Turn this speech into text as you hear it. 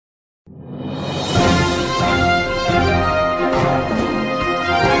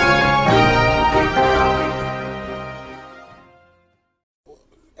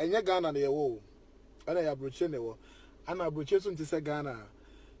enye Ghana na yewo ana ya broche ne wo ana broche so nti se Ghana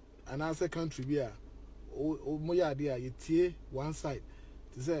ana se country bi a o mo ya ade a yetie one side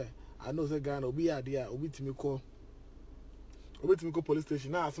to say I know say Ghana obi ya ade a obi timi ko police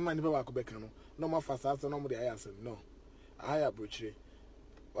station na asema ni be wa ko beka no ma fasa no mo de ayasem no aya broche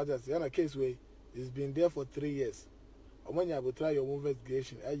what is the case way it's been there for 3 years omanya go try your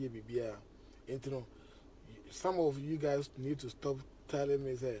investigation aye bibia into some of you guys need to stop telling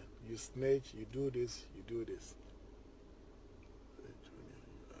me say you snitch, you do this.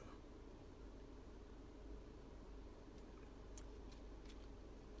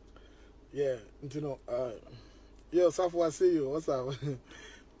 Yeah, yo, Safwa, I see you. What's up?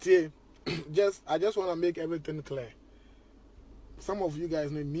 I just want to make everything clear. Some of you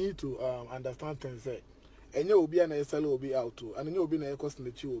guys need to understand things. And you will be an SL will be out too, and you will be an cost in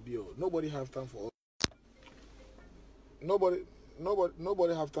the will be. Nobody have time for. Nobody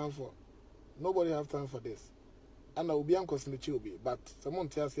have time for. Nobody have time for this. And I will be on cost in the will be. But someone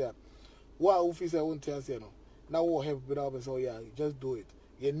tells you, "What officer won't tell you no? Now what help without us? Oh yeah, just do it.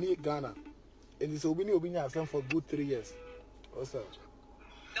 You need Ghana, and this will be for good 3 years." What's up?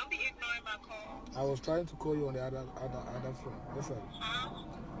 Don't be ignoring my call. I was trying to call you on the other phone. What's up?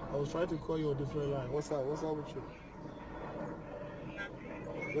 I was trying to call you on a different line. What's up? What's up with you?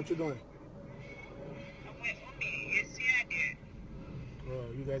 Nothing. What you doing? I'm with Umi. Yes, yeah, I did.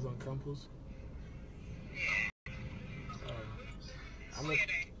 Oh, you guys on campus? Yeah.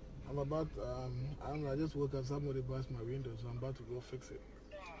 I'm about, I don't know, I just woke up, somebody burst my window, so I'm about to go fix it.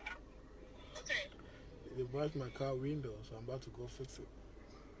 Okay. They burst my car window, so I'm about to go fix it.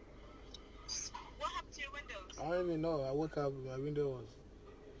 What happened to your windows? I don't even know. I woke up, my window was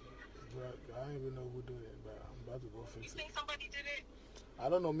black. I don't even know who did it, but I'm about to go fix it. You think somebody did it? I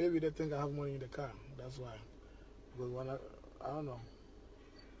don't know, maybe they think I have money in the car, that's why. Because when I don't know.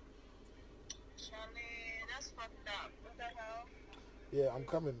 Charlie, that's fucked up. What the hell? Yeah, I'm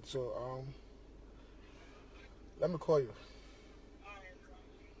coming, so, let me call you.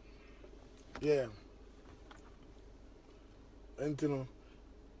 Yeah. And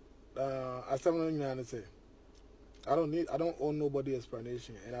as someone say, I don't owe nobody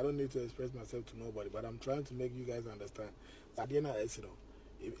explanation, and I don't need to express myself to nobody, but I'm trying to make you guys understand that the end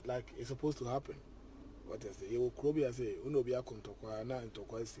like it's supposed to happen. What I say, you will crowby I say, unobia kontokwa na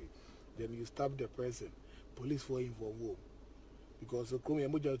ntokwa say, then you stab the person, police for him for war. Because the crowby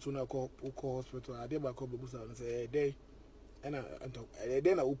emuja tuna call hospital, I did back up and say, day, and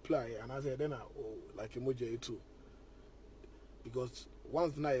then I apply, and I say, then I like emoji too. Because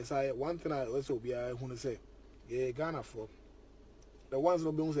one thing I also be I want to say, yeah, Ghana for the ones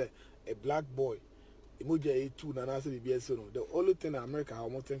no be say a black boy, emoji too, and I say be the only thing in America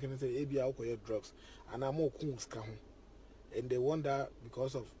I'm not thinking is say ABI alcohol drugs, and I'm more coons and they want that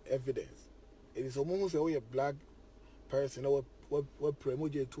because of evidence. It is almost say a black person or what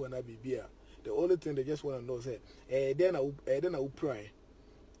emoji too and I be beer. The only thing they just want to know say, then I will pray.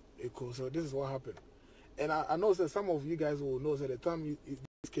 So this is what happened. And I know that some of you guys will know that the time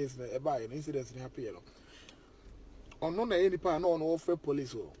this case about an incident happen, on no any part no offer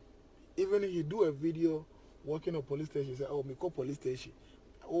police. Even if you do a video working on police station, say, "Oh, me call police station.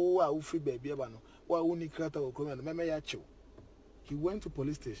 Oh, I will free baby no. Oh, I will need crata or come and mama yacho." He went to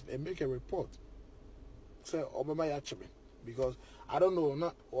police station and make a report. Say, "Oh, mama yacho me," because I don't know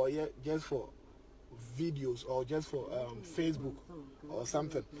not or yeah just for videos or just for Facebook or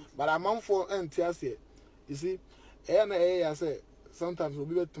something. But I'm on for NTS. You see, I say sometimes we'll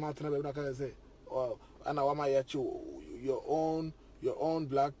be tomato na can say, oh, and I want your own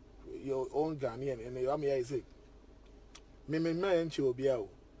black, your own Ghanaian, and you I say, me will be out.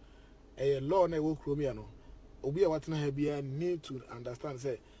 A law na will chromiano. Obi what na need to understand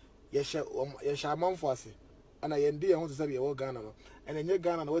say, yes, man for us. And I want to say you Ghana, and then you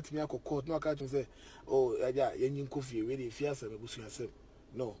Ghana what me court no catch say, oh yeah, you coffee really fierce and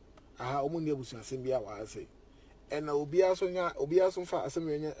no. Aha omu ne busu asem bia wa say and obi aso fa asem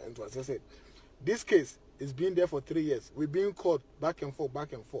yenye ento ase say this case is being there for 3 years. We've been called back and forth.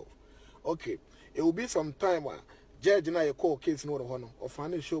 Okay, it will be some time judge na your call case no ho no of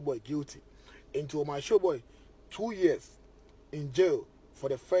finding Showboy guilty into my Showboy 2 years in jail for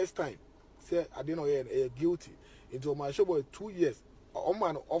the first time. Say I didn't know you're guilty into my Showboy 2 years. O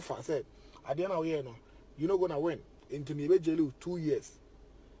man offer said I didn't know no you're not gonna win into me jail 2 years.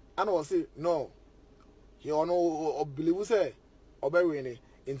 And I was say no. He no believe say obewini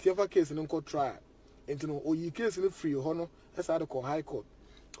in the case no court trial. Into no o yi case no free hono as I call high court.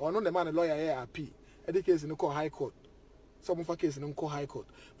 Or no the man lawyer here AP. The case no call high court. Some of case no call high court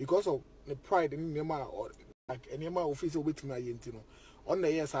because of the pride in nema or like any officer waiting na yenti no. on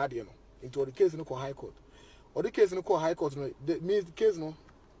the yes idea no into the case no call high court or the case no call high court no means the case no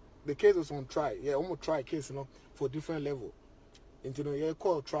the case was on trial yeah almost try case no for different level into no yeah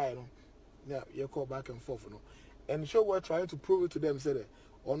call trial no yeah you call back and forth no and Showboy trying to prove it to them said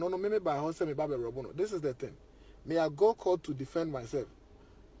oh no me by how say me babe robo. This is the thing, me I go court to defend myself.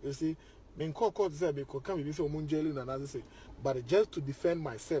 You see, me call court say me come be say omunjeli na na say but just to defend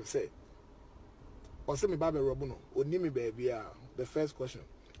myself say or say me babe robo no oni me baby the first question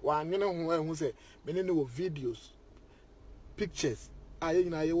wa nyene who say me ne no videos pictures aye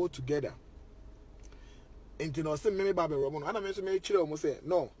na ye together into no say me babe robo no ana me so me chire o mo say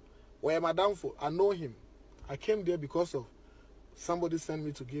no where madam for I know him. I came there because of somebody sent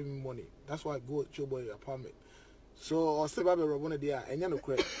me to give him money. That's why I go to Showboy apartment. So I say baby Robona there and you know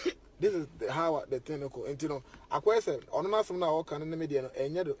correct. This is how the thing go. And you know, I question on not some now can in the media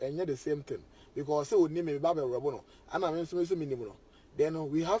and yet the same thing. Because say would name me baby Robono and I'm so minimum. Then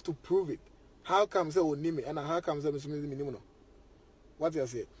we have to prove it. How come say would name me and how come say minimum? What you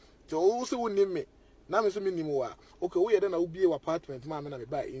say? So also would name me. Now me so minimum. Okay, we then I will be a apartment, man, and I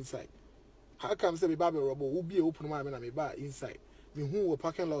buy inside. How come say me baby robo will be open man and me buy inside? Me who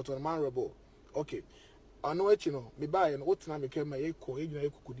parking lot on man robo. Okay. I know it you know, me buy and what time me came my echo,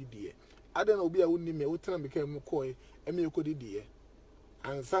 egg could dear. I don't know be a wound me, what time became McCoy, and me could dear.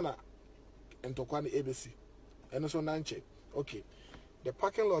 And Sana and Tokwani ABC. And also Nanche. Okay. The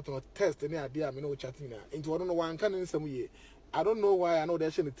parking lot on test any idea I know chatting now. Into I don't know why I'm coming some year. I don't know why I know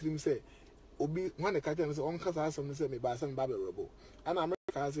that the trim say Obi when the captain is on cause some say me buy some baby robo. And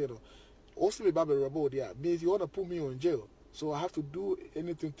America say also me baby robo there means you want to put me on jail. So I have to do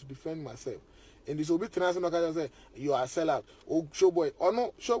anything to defend myself. And this will be international guys say you are a sellout. Oh Showboy or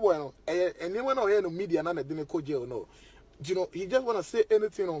no Showboy no and anyone out here in the media and didn't call jail no. You know, he just wanna say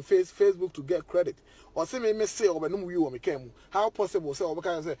anything on Facebook to get credit. Or say me say obenum you or me came. How possible say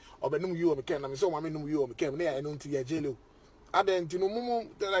obeka say obenum you or me came. I mean so I mean you or me came. Near I know to jail. And then you know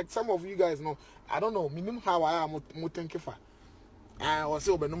like some of you guys know I don't know minimum how I am thank you for. I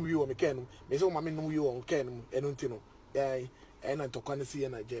say obenum you or me came. Me so mama no you or came and no. And to can see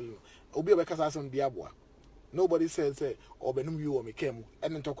in jail. Obi obeka some diabwa. Nobody says say obenum you or me came.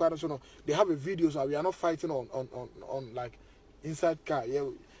 And then to quite so no they have a video so we are not fighting on like inside car.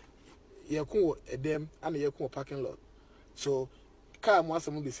 Yeah cool them and yeah cool parking lot. So car mo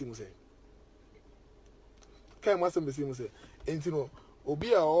asem be sim say. Car mo asem be sim say. And you know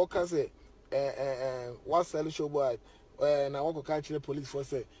obi a o ka say what sell Showboy na we go catch the police for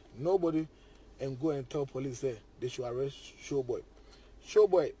say nobody and go and tell police say they should arrest Showboy.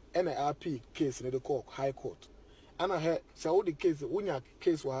 Showboy NRP case in the court, high court. And I heard so the case when your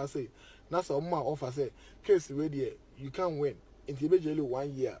case was say that's a man offer say case ready you can't win individually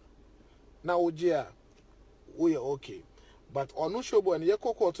 1 year. Now yeah we are okay. But on no Showboy and your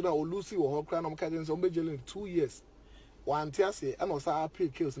court now Lucy or her crown catching some jail in 2 years. One tear say and also appeal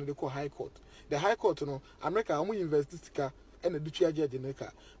case in the court high court. The high court you know America I'm investigate and the judge in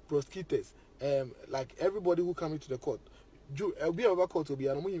the prosecutors like everybody who come into the court be over court will be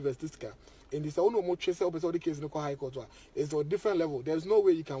an investigate in this no more chase up the case in the high court it's a different level. There's no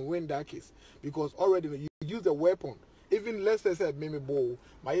way you can win that case because already you use a weapon. Even less than said maybe bow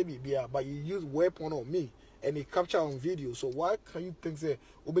my baby but you use weapon on me and it capture on video. So why can you think say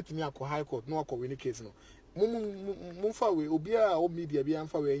obey me at high court no win the case no mumfa we obia o media be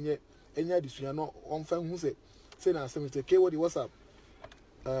amfa we enya disua no on fan hu say na say K what what's up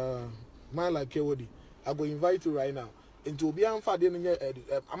man like K I go invite you right now into be amfa dey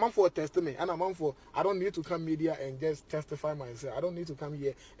I'm for testimony and I'm for I don't need to come media and just testify myself. I don't need to come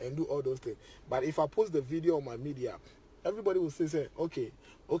here and do all those things. But if I post the video on my media, everybody will say okay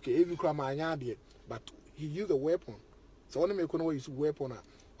if you cry my anya but he used a weapon. So when make know use weapon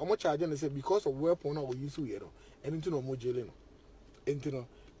how much charge and say because of weapon we use here and into no more jail no.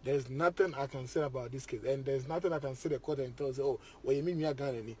 There's nothing I can say about this case, and there's nothing I can say the court and tell say, oh, well, you mean me a gun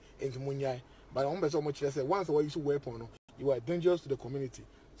any into Munyai. But I'm so much say once I use weapon, you are dangerous to the community.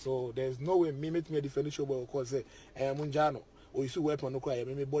 So there's no way me make me a defend Showboy or say Munjano or use weapon no cry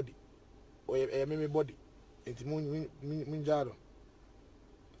me body or me body into Munjano.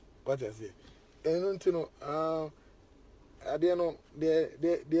 What I say. And you know I don't know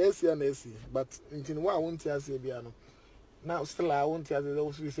the AC and AC, but into what I want to say piano. Now still I want to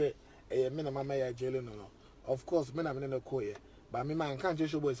also say me na mama ya jail no. Of course me na me no ko ye. But me man can't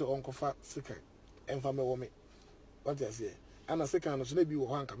Showboy say uncle fa second and for me woman. What I say. And a second so be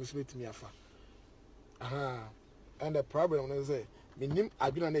one can me me afa. Aha. And the problem is say me nim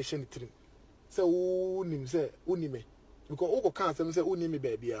adwuna na hye trim. Say wo nim say unime. Because oko kan say unime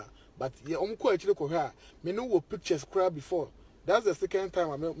baby but ye omko akire ko hwa me no wo pictures cry before That's the second time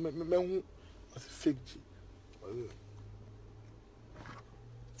I met fake G. Was it?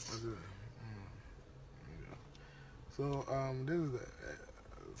 Was it? Yeah. So this is the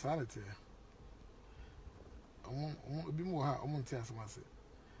sanity. I want be more. I want to tell someone say.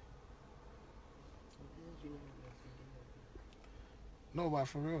 No, but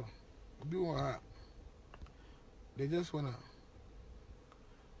for real, be more. They just wanna.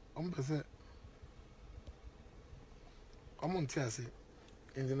 I'm on to say.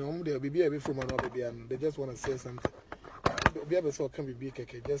 And then they'll be a bit from another baby, and they just want to say something. Be able to can be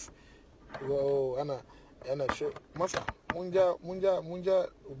big, just go and show Massa Munja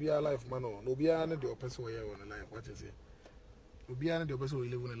will be alive, man. No be any the person who on the life. What is it? Will be any the person who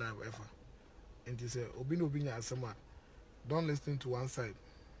live on the life ever. And he said, Obino Binya Sama, don't listen to one side,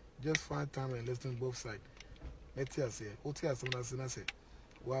 just find time and listen to both sides. Let's say, Otia Sana say,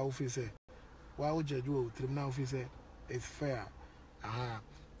 wow, if he say, why would you do now if he say, it's fair. Aha.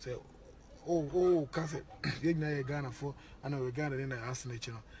 Say, oh, cause you know Ghana for and I Ghana in the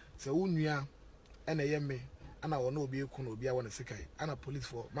assassination. So, Unia and a yemme, and I will not be a kuno be a one sick. And a police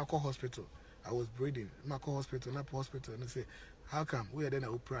for Mako Hospital. I was breathing, Mako Hospital, Napa Hospital, and they say, how come we are then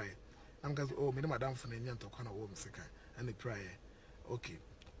a pry? I'm going to, oh, Madame for the young to kind of woman sick and the prayer. Okay,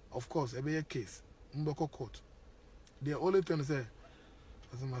 of course, a better case, Mboko court. The only thing say,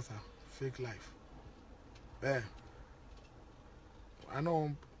 doesn't matter, fake life. There. I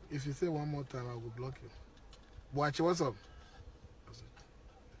know if you say one more time, I will block you. Watch, what's up?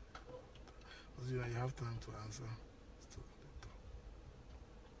 You have time to answer.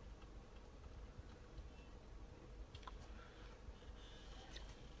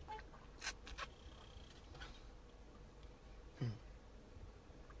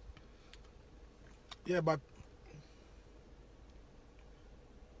 Yeah, but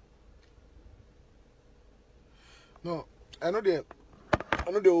no, I know there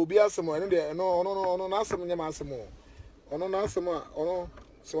will be some more. I know there, no, not some of more. Oh, no, not some more. Oh, no,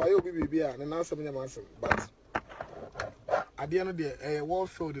 so I will be here and not some of them. But at the end of the day, a war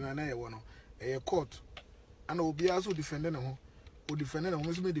field in an area, a court, and will be also defending them, who defended them,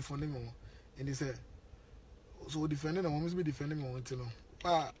 must be defending them. And he said, so defending them, must be defending them.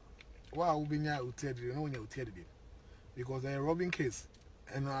 Why will be near to tell you, no one will tell you. Because they're a robbing case.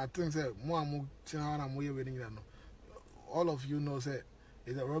 And I think that more wedding. All of you know say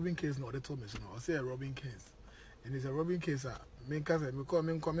it's a robbing case, not the Thomas. I say a robbing case. And it's a robbing case. Me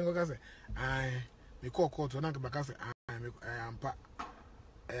call court on back say I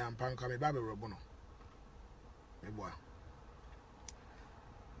am panka me baby robono. Me boy.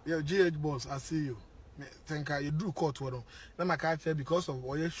 Yo, GH boss, I see you. Think you do court one. Then my catch because of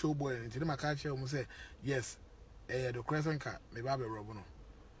your showboy and then my catch almost say yes. The crescent card, me baby robono.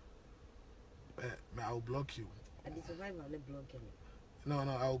 I will block you. And the survivor will block him. No,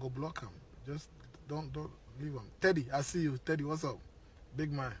 I will go block him. Just don't leave him. Teddy, I see you. Teddy, what's up?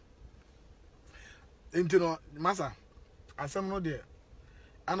 Big man. Into no, Massa, I said no there.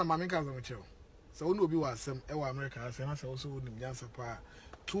 And I'm making with you. So when we be was some America, I said also wouldn't answer for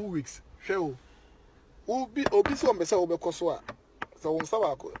 2 weeks. Show. Obi so mbesa obekoswa. So on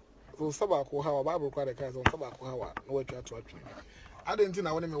sabako how Bible cry the case on sabako how no way to I didn't think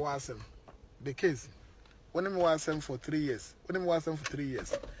I want me was the case. When I was for 3 years.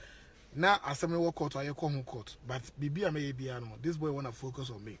 Now I say me work court or I come court. But Bibi may be this boy wanna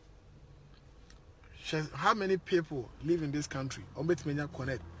focus on me. How many people live in this country? On bet me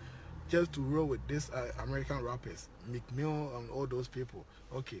connect just to roll with this American rappers, McMill and all those people.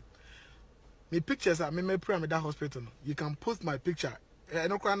 Okay. Me pictures are me pray at that hospital. You can post my picture. I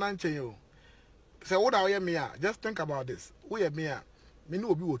no cry nan you. Say what are you me? Just think about this. Who me? Me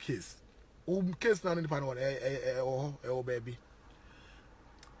no be case. Case now in the panel oh baby.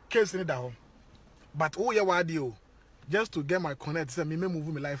 Case in that. But oh yeah what deal? Just to get my connect, say me move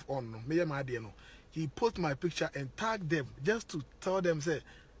my life on. Me my idea no. He post my picture and tag them just to tell them say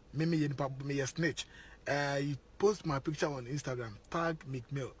me a snitch. He post my picture on Instagram, tag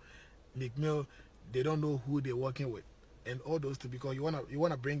McMill. McMill, they don't know who they're working with, and all those two because you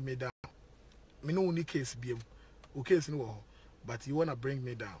wanna bring me down. Me no only case be case no, but you wanna bring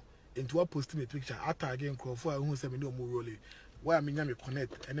me down. Into what posting a picture after again call for who say me no more rolling. Why I mean me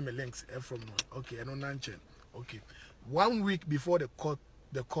connect and my links from okay, I know nanchen. Okay. 1 week before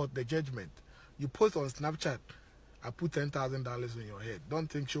the judgment, you post on Snapchat, I put $10,000 on your head. Don't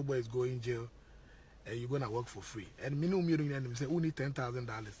think Showboy is going in jail and you're gonna work for free. And me no meeting them say who need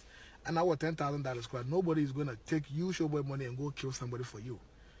 $10,000. And our $10,000 nobody is gonna take you Showboy money and go kill somebody for you.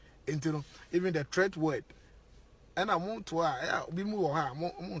 And you know, even the threat word. And I want to be more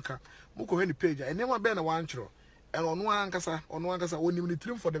moko any page and never been a one throw. And on one ankasa, when you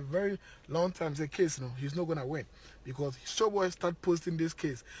trim for the very long time, the case, he's not gonna win because Showboy start posting this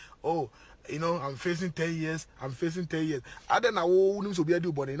case. Oh, I'm facing 10 years. I'm facing 10 years. I don't know who to be a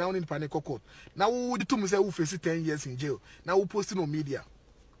do, but now in panic court. Now who the two say who facing 10 years in jail? Now who posting on media?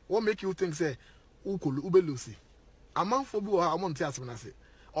 What make you think say who could ube Lucy? A man for you or a month when I say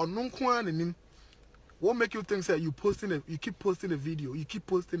or no kwan in him. What make you think say you keep posting a video, you keep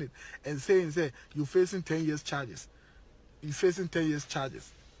posting it and saying say you facing 10 years charges. You facing 10 years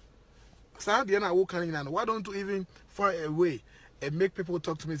charges. So at the end I walk in and why don't you even find a way and make people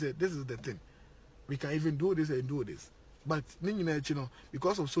talk to me and say this is the thing. We can even do this and do this. But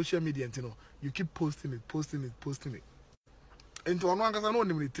because of social media, you keep posting it. And to one case I know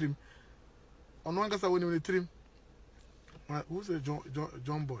him trim. On one case I know him trim. Who's a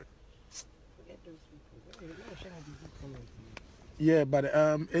John Boy? Yeah, but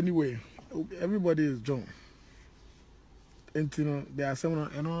anyway, everybody is John. And there are some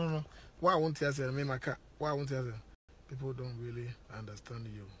no. Why I want to say why I want to say people don't really understand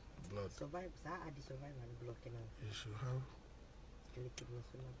you. Blood. Survive, I had the survival blocking out. You should have.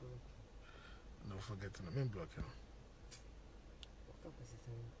 No forgetting I mean blocking.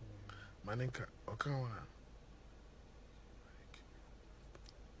 Maninka, okay one.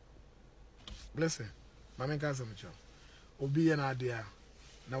 Blessing. Maninka some child. Obi an idea.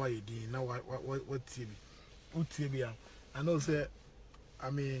 Now I did. Now what TV? What TV? I know say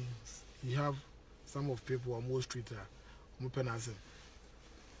you have some of people on Wall Street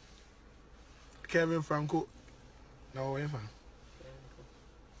Kevin Franco. Now we're fine.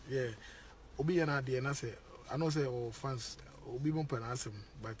 Yeah. Obi an idea and I know say all fans Obi won't pronounce him,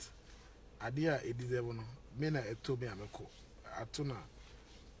 but idea it deserve no. Men are told me I'm a co. Atuna.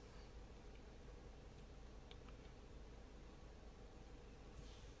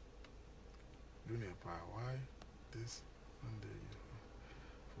 Junior power, why this Sunday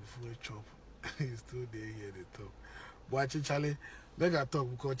for a chop is still there here they talk. But Charlie, make a talk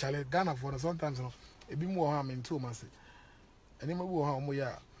because Charlie Ghana for sometimes it be more harm in 2 months. And more harm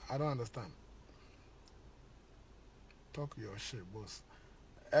I don't understand. Talk your shit, boss.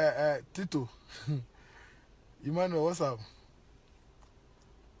 Tito. Emmanuel, what's up?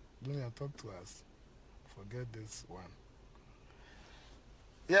 Junior, talk to us. Forget this one.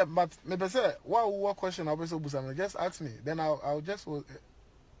 Yeah, but maybe say what question I'll be so just ask me. Then I'll just Junior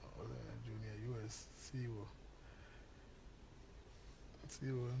US CEO.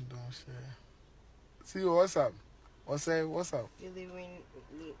 CEO don't share. CEO, what's up? Or say what's up? You live in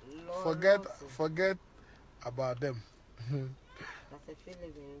Forget about them. That's a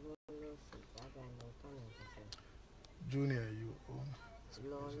feeling Junior, you own.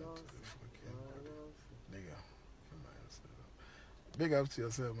 Nigga. Big up to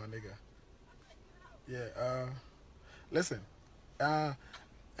yourself, my nigga. Yeah, listen. And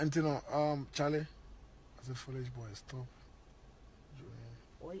Charlie, as a foolish boy, stop.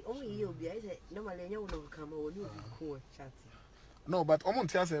 No, but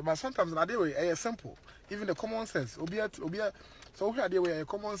but sometimes that way is simple. Even the common sense. So here the way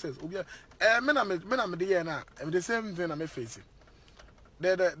common sense. Men I'm now. The same thing I'm facing.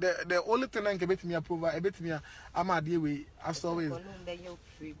 The only thing I can bet me approve, I bet me I'm a deal with as always.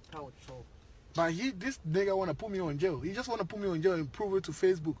 But this nigga wanna put me on jail. He just wanna put me on jail and prove it to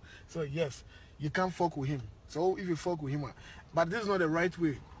Facebook. So yes, you can't fuck with him. So if you fuck with him, but this is not the right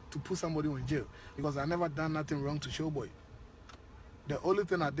way to put somebody on jail because I never done nothing wrong to Showboy. The only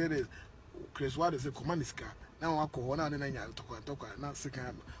thing I did is Chris Ward is a command is car. Now I call one and then talk now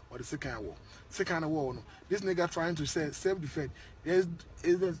second or the second war. This nigga trying to say self-defense. There's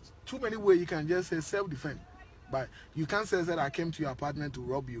too many ways you can just say self-defense. But you can't say that I came to your apartment to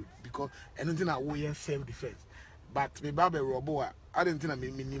rob you because anything I will hear self-defense. But me babe robo, I didn't think I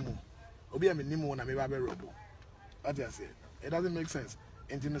mean minimum. Obi a minimum when I me babe robo. What I say? It doesn't make sense.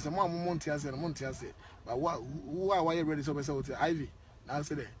 And in some month I said, but why are you ready to say with Ivy? Now I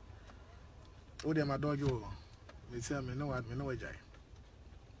say that. Oh, they my dog you. Me say me know what jai.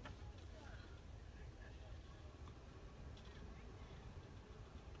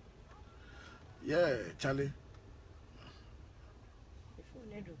 Yeah, Charlie.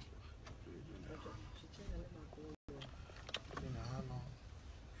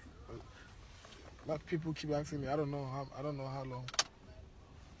 But people keep asking me. I don't know how long.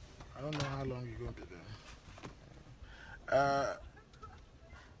 I don't know how long you're going to be there.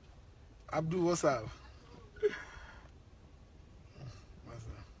 Abdul, what's up?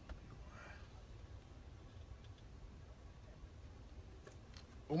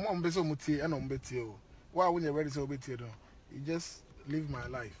 Why when you're ready to obey you just live my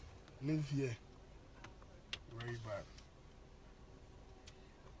life. Live here. Very bad.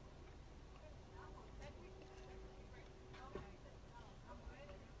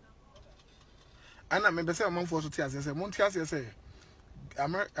 And I remember saying, "Among for tears, I said, Montias, say,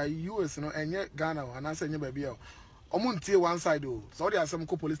 America, US, no, and yet Ghana, and I said, baby, Omuntie one side, oh, so there are some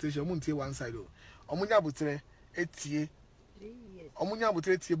police station, Omuntie one side, oh, Omunya butre, etie, 3 years. Omunya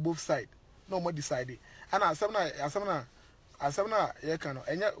butre, both side, no more decided. And I said, yeah, can,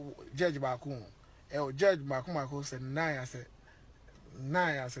 and yet Judge Bakum, Judge Bakum, said 9, I said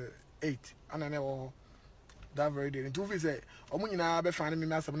 9, I said 8, and I never that very day. And two say, Omunya be finding me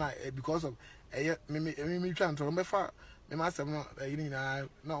master because of me trying to remember me master no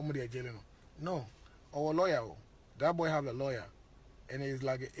Omudi jail no our lawyer. That boy have a lawyer and it's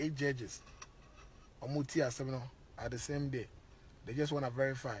like 8 judges. Omuti asem at the same day. They just want to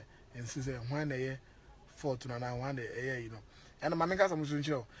verify and see when they 4 to 9 one day you know. And my niggas am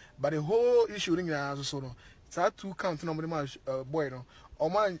sure. But the whole issue ring so no. It's 2 count no boy no.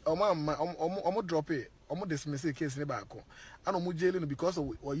 Omo drop it. Omo dismiss the case back. And omo jail because of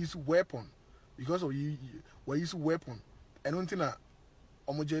we use weapon. Because of you use weapon. And one thing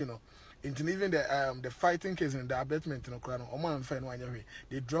omo jail no. Even the fighting case in the abetment no crown omo am fair no anya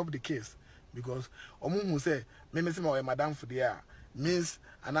they drop the case because omo who say me say my madam for there means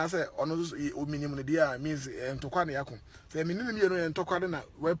and I say ono minimum there means ntokwa na yakon say me no ntokwa na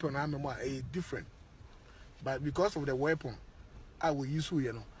weapon am more different but because of the weapon I will use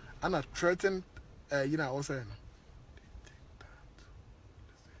you know and I threaten you know also you know,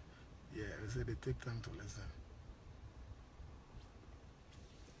 yeah they say they take time to listen.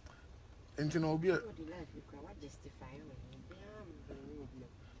 And you know,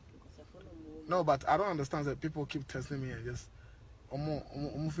 no, but I don't understand that people keep testing me and just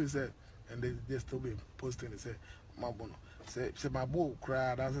say and they still be posting and say my bono say my boy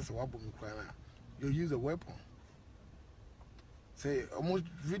cry that's a wabo cry you use a weapon say almost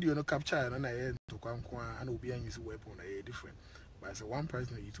video no capture and I to and will be use a weapon different but I say one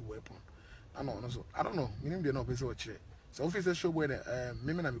person use a weapon I don't know meaning they not person watch it. So officer Showboy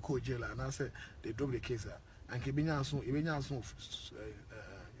me na me call jail and I say they drop the case and kebinya so you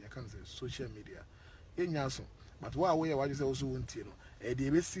can say social media enya so but what you say also won't you know they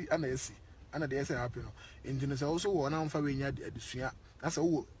be see and they see and they say happen no engine say also one am fa we nya adusua that's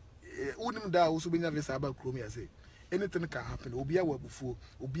all unim da also be nya visa ba krom ya say anything can happen obi a wabufuo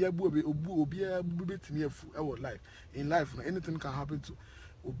obi a betimi afu e life in life no anything can happen to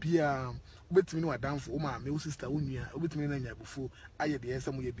obi a betimi no adamfo o ma me sister onua obetimi na nya abufuo aye de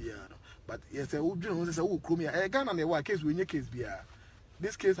yesa mo ye bia no but yes o dwun say wo krom ya Ghana na wa case we nya case bia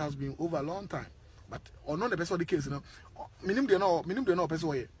this case has been over a long time but ono the person the case no minim de no person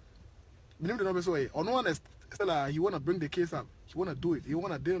way minim de no person way ono one still he want to bring the case up he want to do it he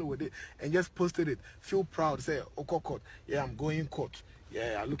want to deal with it and just posted it feel proud say court yeah I'm going court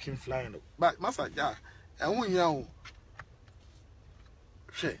yeah looking flying but massa yeah and when you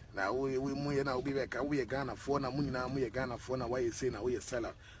shey now we na obi back we Ghana for na mu nyina mu Ghana for na why you say na we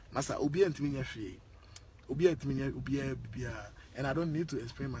seller massa obi antimi nya hwe obi antimi nya obi bia and I don't need to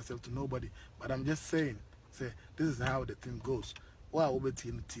explain myself to nobody but I'm just saying say this is how the thing goes why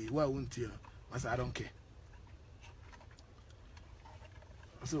obeti why won't you massa I don't care.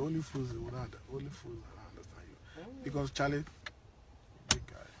 So only fools will not understand you. Because Charlie, big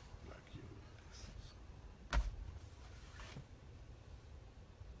guy like you.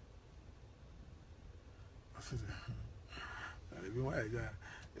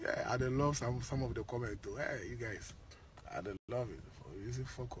 I don't love some of the comments too. Hey, you guys, I don't love it. You say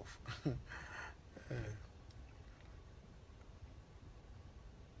fuck off.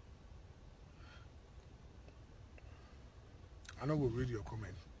 I don't go read your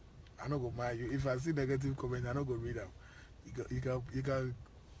comment. I don't go mind you. If I see negative comment, I don't go read them. You can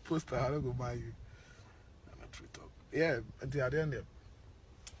post that. I don't go mind you. I'm not true talk. Yeah, until the end there.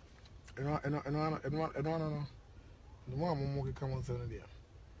 No. The more I'm going to come on Sunday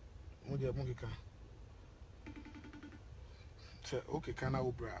there. Say okay, can I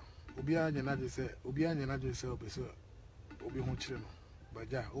obra? Obi anya na say obi so obi ho chire no.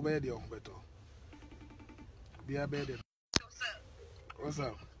 But ja, obi dey on beto. Obi a be dey. What's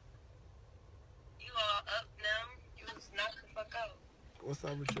up? You all up now? You was knocked the fuck out. What's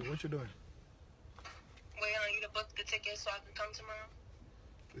up with you? What you doing? Wait on you to book the ticket so I can come tomorrow?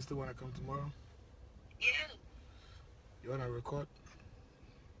 You still wanna come tomorrow? Yeah. You wanna record?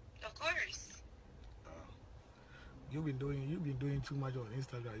 Of course. You've been doing too much on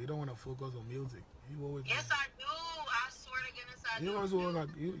Instagram. You don't wanna focus on music. You always Yes I do. I swear to goodness I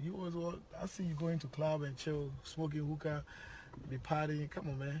do. You always I see you going to club and chill, smoking hookah, be partying. Come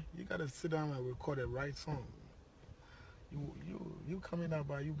on man. You gotta sit down and record the right song. You coming out,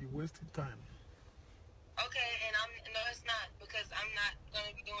 but you be wasting time. Okay, and no, it's not because I'm not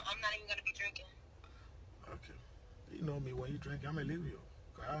even gonna be drinking. Okay. You know me, when you drink, I'm gonna leave you.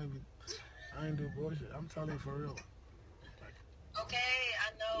 I ain't do bullshit. I'm telling you for real. Like, Okay,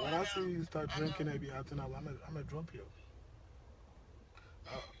 I know. when I see you start I drinking know. and be acting up, I'm gonna drop you.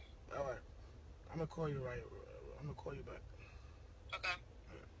 All right. I'm gonna call you right. I'm gonna call you back. Okay.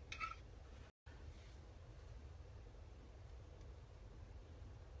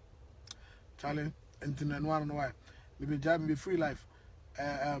 Charlie, internet one and why? Maybe job be free life.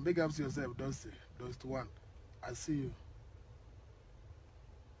 Big ups to yourself, those to one. I see you.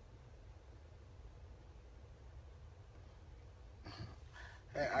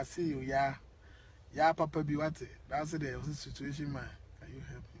 Hey, I see you, yeah. Yeah, Papa be what? That's the situation, man. Can you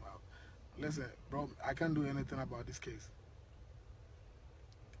help me out? Listen, bro, I can't do anything about this case.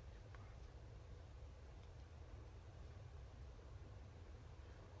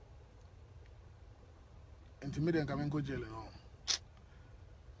 Intermediate can go jail alone.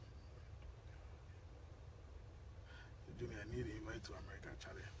 Junior, I need to invite to America,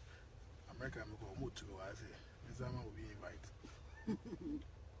 Charlie. America, I'm going to move to go. I say, Miss Zama will be invited.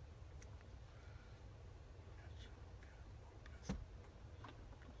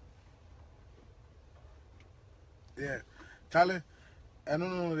 Yeah, Charlie, I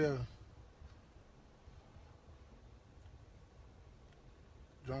don't know there.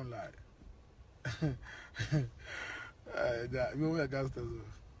 John lie. We were against us.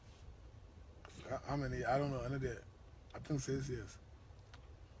 How many? I don't know. I think 6 years.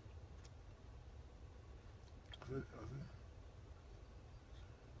 Was it?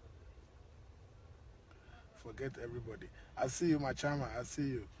 Forget everybody. I see you, my charmer. I see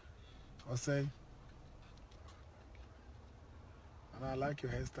you. I'll say, and I like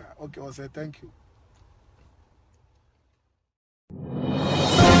your hairstyle. Okay, I'll say thank you.